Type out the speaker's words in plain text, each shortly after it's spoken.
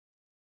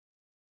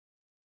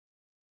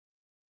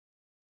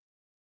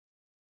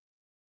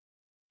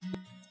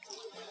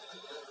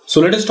So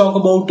let us talk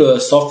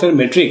about software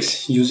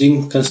metrics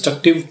using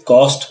constructive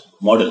cost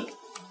model.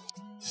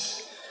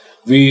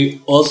 We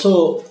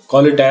also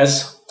call it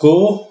as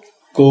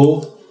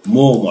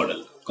COCOMO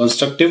model,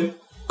 constructive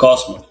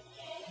cost model.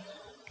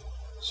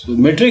 So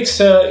metrics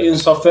in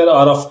software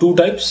are of two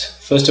types.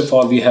 First of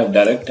all, we have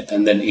direct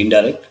and then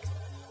indirect.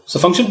 So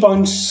function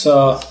points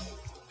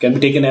can be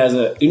taken as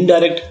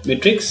indirect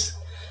metrics,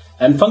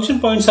 and function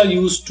points are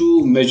used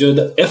to measure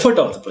the effort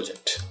of the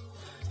project.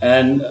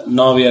 And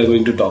now we are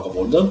going to talk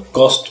about the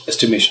cost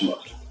estimation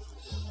model.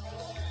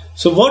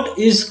 So what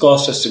is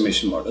cost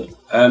estimation model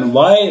and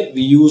why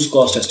we use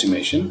cost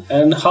estimation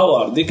and how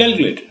are they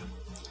calculated?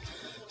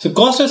 So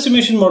cost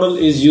estimation model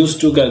is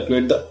used to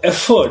calculate the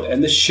effort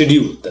and the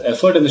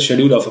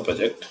schedule of a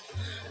project.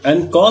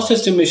 And cost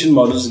estimation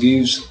models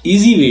gives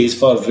easy ways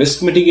for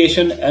risk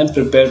mitigation and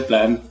prepare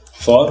plan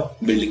for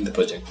building the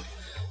project.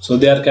 So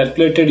they are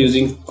calculated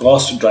using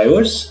cost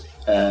drivers.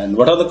 And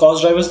what are the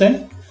cost drivers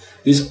then?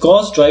 These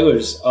cost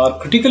drivers are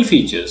critical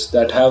features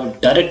that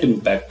have direct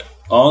impact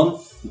on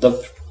the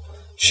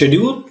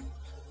schedule,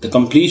 the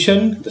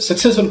completion, the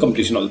successful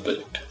completion of the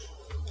project.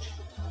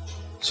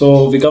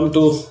 So we come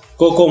to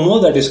COCOMO,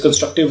 that is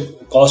constructive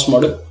cost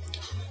model.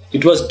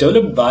 It was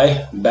developed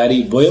by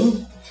Barry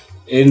Boehm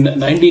in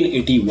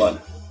 1981.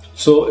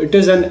 So it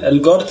is an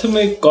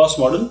algorithmic cost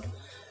model,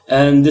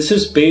 and this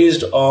is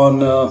based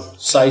on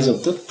size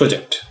of the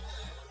project.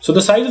 So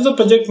the size of the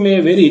project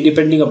may vary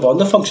depending upon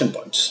the function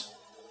points.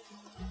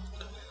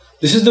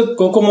 This is the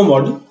COCOMO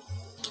model,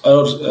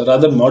 or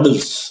rather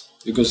models,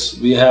 because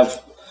we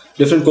have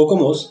different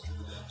COCOMOs.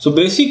 So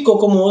basic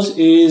COCOMOs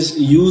is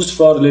used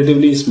for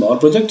relatively small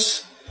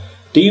projects.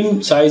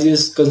 Team size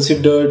is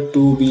considered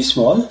to be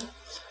small,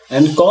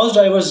 and cost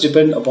drivers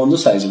depend upon the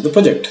size of the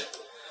project.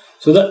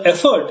 So the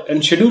effort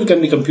and schedule can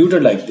be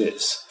computed like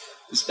this.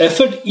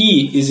 Effort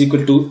E is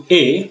equal to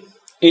A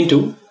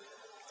into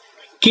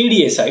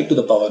KDSI to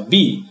the power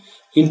B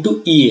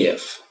into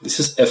EAF.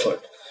 This is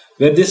effort,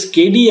 where this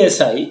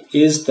KDSI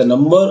is the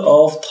number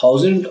of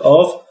thousand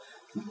of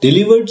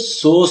delivered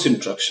source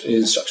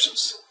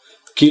instructions.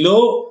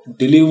 Kilo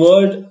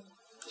delivered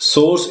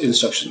source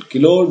instruction.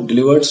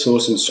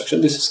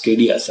 This is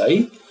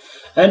KDSI.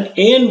 And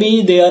A and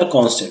B, they are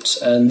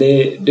constants and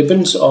they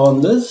depends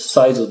on the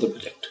size of the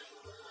project.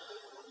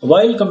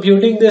 While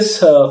computing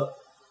this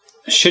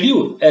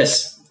schedule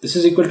S, S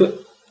is equal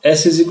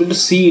to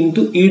C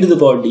into E to the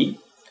power D.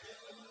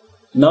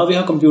 Now we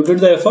have computed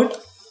the effort.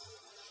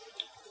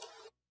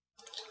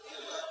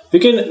 We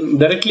can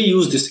directly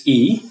use this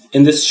E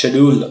in this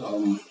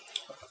schedule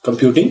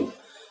computing.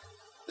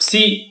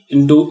 C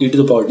into E to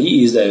the power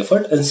D is the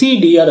effort, and C,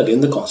 D are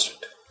again the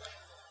constant.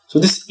 So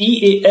this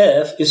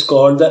EAF is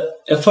called the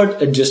effort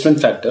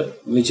adjustment factor,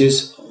 which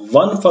is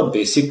 1 for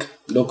basic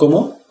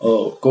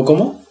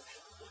COCOMO.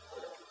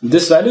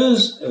 This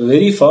values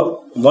vary from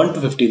 1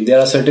 to 15.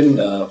 There are certain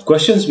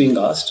questions being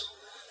asked,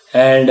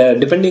 and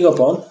depending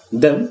upon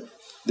them,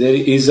 there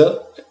is a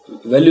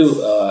value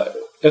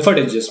effort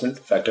adjustment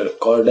factor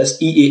called as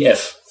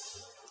EAF.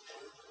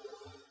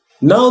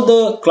 Now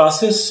the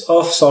classes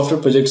of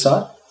software projects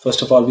are,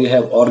 first of all, we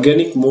have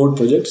organic mode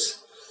projects.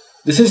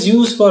 This is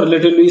used for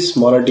relatively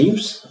smaller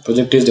teams. The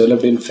project is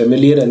developed in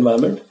familiar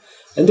environment,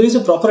 and there is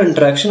a proper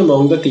interaction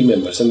among the team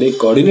members and they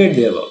coordinate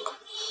their work.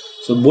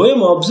 So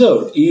Boehm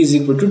observed E is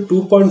equal to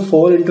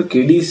 2.4 into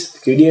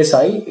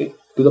KDSI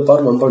to the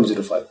power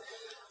 1.05.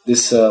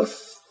 This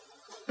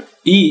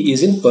E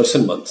is in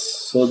person months.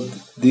 So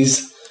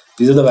these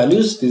are the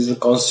values. These are the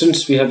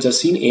constants we have just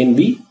seen, A and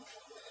B.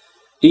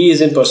 E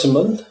is in person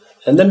month.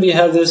 And then we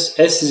have this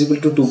S is equal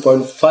to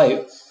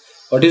 2.5.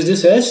 What is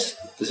this S?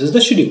 This is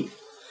the schedule.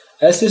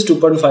 S is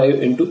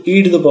 2.5 into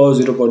E to the power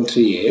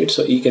 0.38.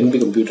 So E can be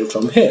computed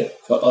from here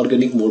for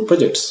organic mode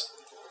projects.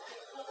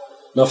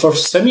 Now for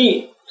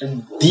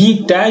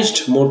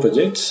semi-detached mode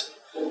projects,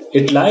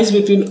 it lies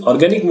between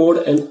organic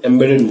mode and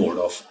embedded mode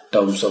of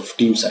terms of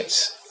team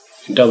size.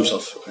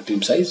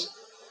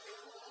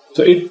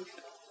 So it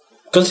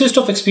consists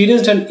of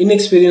experienced and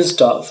inexperienced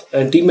staff,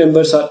 and team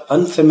members are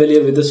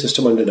unfamiliar with the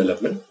system under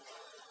development.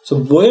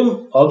 So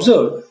Boehm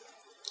observed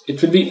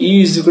it will be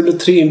E is equal to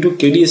 3 into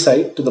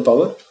KDSI to the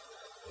power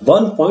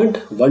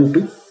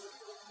 1.12.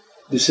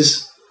 This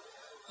is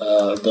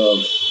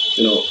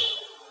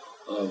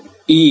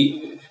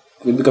E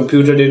will be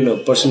computed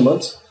in person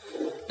months,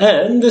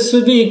 and this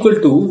will be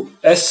equal to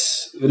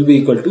S will be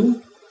equal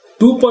to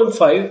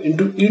 2.5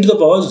 into E to the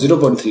power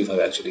 0.35.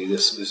 Actually,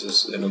 this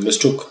is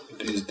mistook.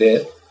 It is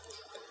there.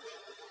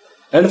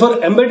 And for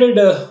embedded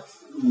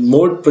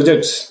mode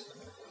projects,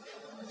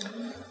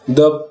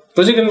 the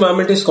project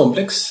environment is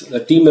complex. The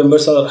team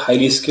members are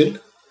highly skilled.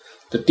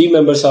 The team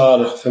members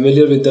are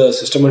familiar with the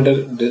system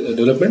under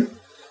development.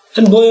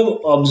 And Boehm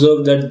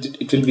observed that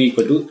it will be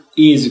equal to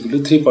E is equal to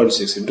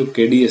 3.6 into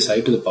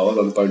KDSI to the power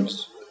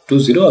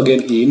 1.20.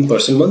 Again, E in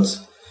person months.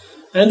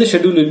 And the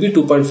schedule will be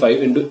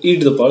 2.5 into E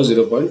to the power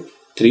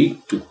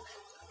 0.32.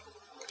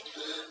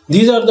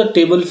 These are the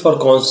table for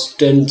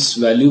constants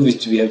value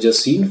which we have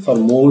just seen for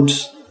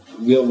modes.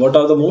 What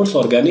are the modes?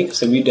 Organic,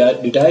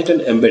 semi-detached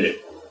and embedded.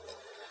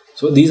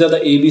 So these are the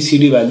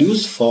ABCD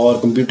values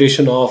for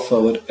computation of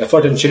our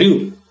effort and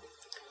schedule.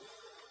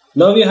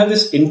 Now we have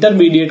this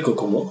intermediate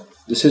COCOMO.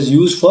 This is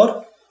used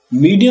for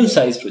medium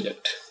size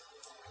project.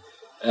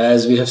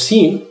 As we have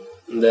seen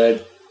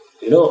that,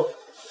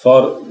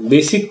 for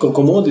basic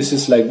COCOMO, this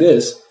is like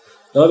this.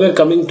 Now we are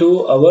coming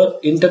to our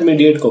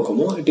intermediate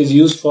COCOMO. It is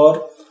used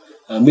for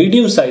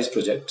medium size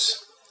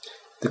projects.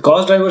 The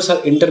cost drivers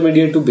are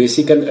intermediate to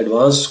basic and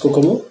advanced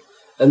COCOMO,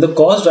 and the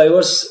cost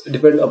drivers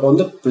depend upon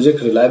the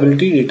project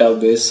reliability,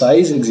 database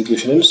size,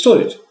 execution and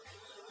storage,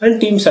 and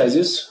team size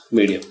is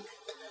medium.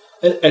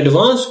 An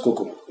advanced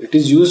COCOMO, it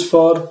is used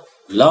for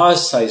large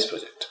size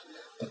project.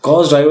 The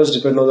cost drivers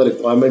depend on the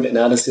requirement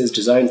analysis,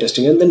 design,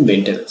 testing and then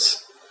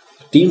maintenance.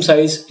 The team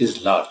size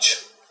is large.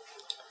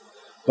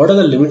 What are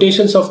the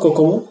limitations of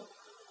COCOMO?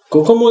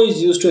 COCOMO is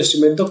used to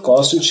estimate the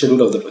cost and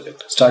schedule of the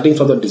project, starting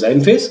from the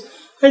design phase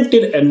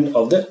until end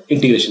of the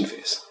integration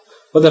phase.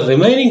 For the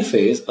remaining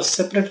phase, a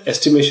separate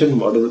estimation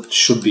model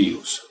should be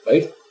used,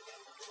 right?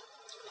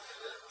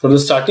 From the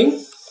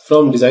starting,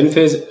 from design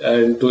phase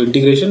and to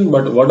integration,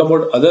 but what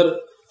about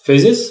other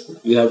phases?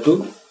 We have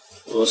to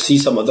see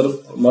some other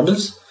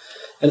models.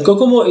 And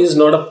COCOMO is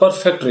not a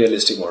perfect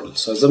realistic model.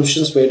 So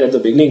assumptions made at the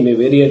beginning may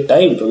vary at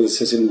time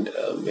progresses in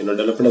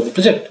development of the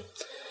project.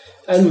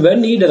 And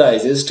when need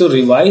arises to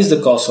revise the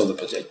cost of the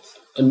project,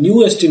 a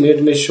new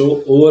estimate may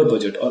show over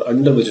budget or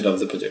under budget of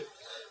the project.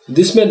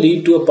 This may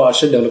lead to a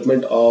partial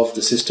development of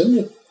the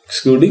system,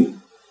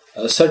 excluding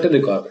certain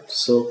requirements.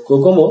 So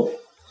COCOMO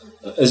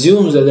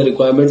assumes that the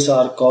requirements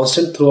are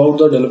constant throughout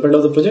the development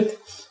of the project.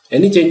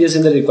 Any changes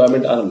in the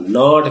requirement are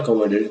not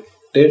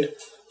accommodated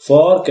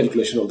for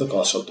calculation of the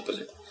cost of the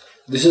project.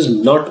 This is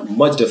not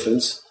much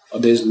difference, or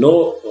there is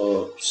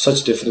no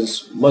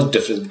much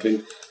difference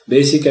between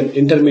basic and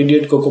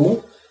intermediate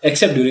COCOMO,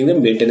 except during the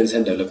maintenance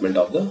and development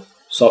of the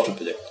software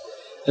project.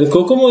 And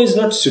COCOMO is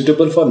not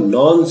suitable for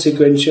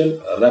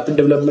non-sequential, rapid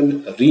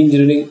development,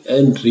 re-engineering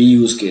and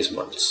reuse case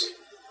models.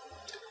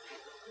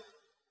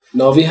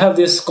 Now we have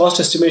this cost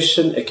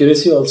estimation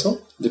accuracy also.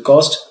 The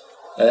cost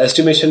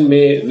estimation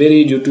may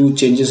vary due to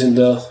changes in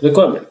the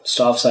requirement,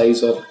 staff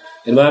size or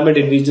environment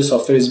in which the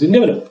software is being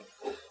developed.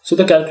 So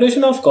the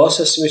calculation of cost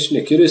estimation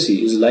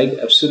accuracy is like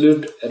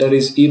absolute error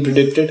is E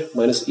predicted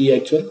minus E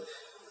actual,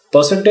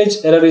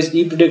 percentage error is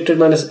E predicted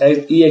minus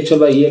E actual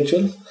by E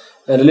actual,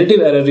 and relative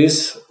error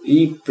is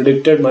E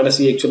predicted minus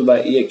E actual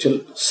by E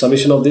actual,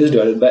 summation of this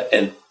divided by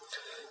N.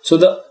 So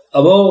the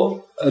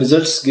above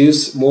results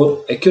gives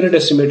more accurate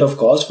estimate of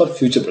cost for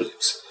future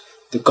projects.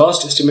 The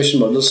cost estimation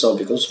models now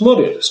becomes more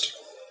realistic.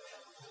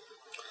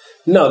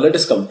 Now let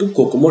us come to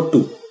COCOMO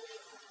 2.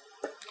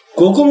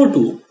 COCOMO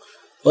 2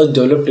 was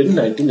developed in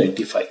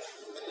 1995.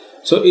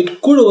 So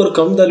it could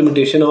overcome the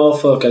limitation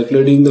of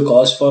calculating the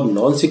cost for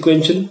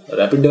non-sequential,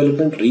 rapid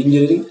development,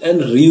 re-engineering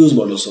and reuse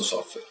models of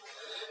software.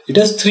 It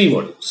has three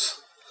modules.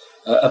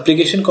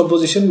 Application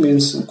composition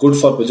means good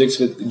for projects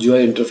with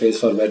GUI interface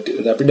for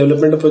rapid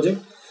development of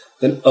project.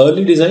 Then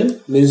early design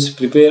means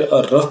prepare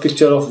a rough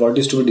picture of what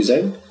is to be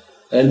designed,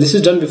 and this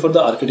is done before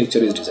the architecture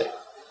is designed.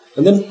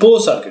 And then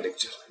post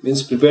architecture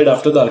means prepared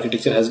after the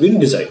architecture has been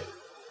designed.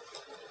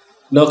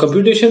 Now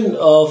computation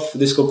of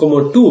this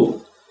COCOMO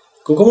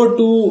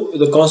 2,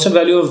 the constant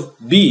value of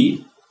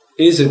B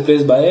is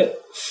replaced by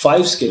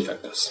 5 scale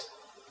factors.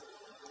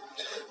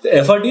 The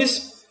effort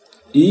is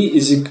E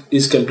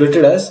is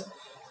calculated as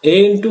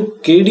A into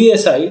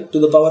KDSI to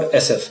the power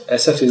SF.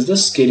 SF is the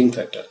scaling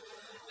factor.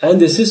 And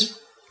this is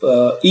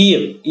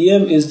EM.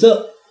 EM is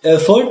the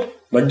effort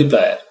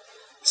multiplier.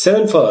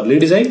 7 for early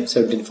design,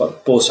 17 for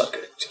post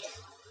architecture.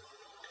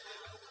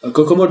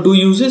 COCOMO 2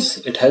 uses,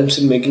 it helps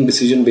in making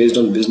decision based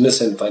on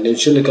business and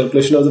financial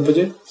calculation of the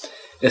project,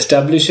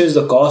 establishes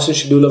the cost and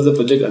schedule of the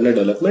project under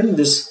development.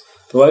 This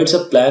provides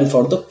a plan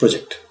for the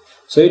project.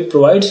 So it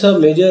provides a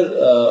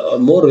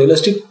more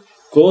realistic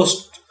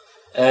cost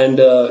and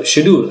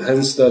schedule,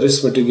 hence the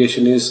risk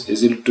mitigation is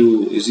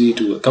easy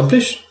to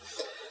accomplish,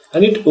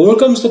 and it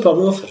overcomes the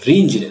problem of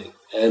re-engineering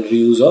and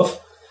reuse of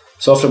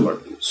software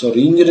modules. So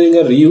re-engineering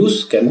and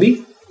reuse can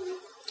be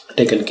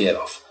taken care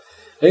of.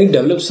 And it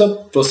develops a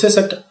process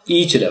at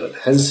each level,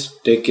 hence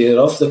take care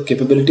of the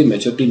capability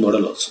maturity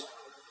model also.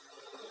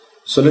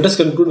 So let us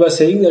conclude by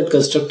saying that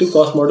constructive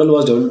cost model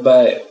was developed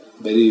by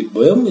Barry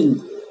Boehm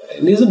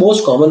and is the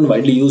most common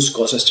widely used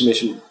cost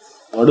estimation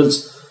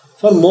models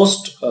for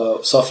most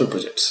software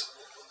projects.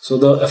 So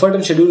the effort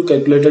and schedule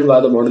calculated by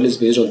the model is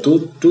based on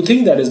two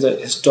things, that is the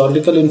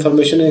historical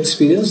information and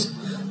experience.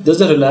 Thus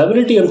the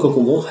reliability on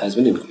COCOMO has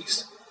been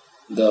increased.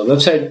 The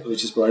website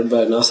which is provided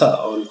by NASA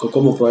on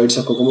COCOMO provides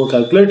a COCOMO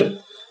calculator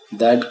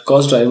that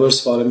cost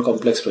drivers for in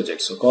complex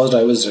projects. So cost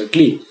drivers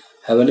directly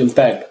have an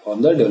impact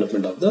on the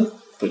development of the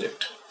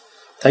project.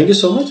 Thank you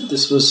so much.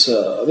 This was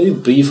a very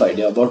brief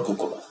idea about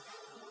COCOMO.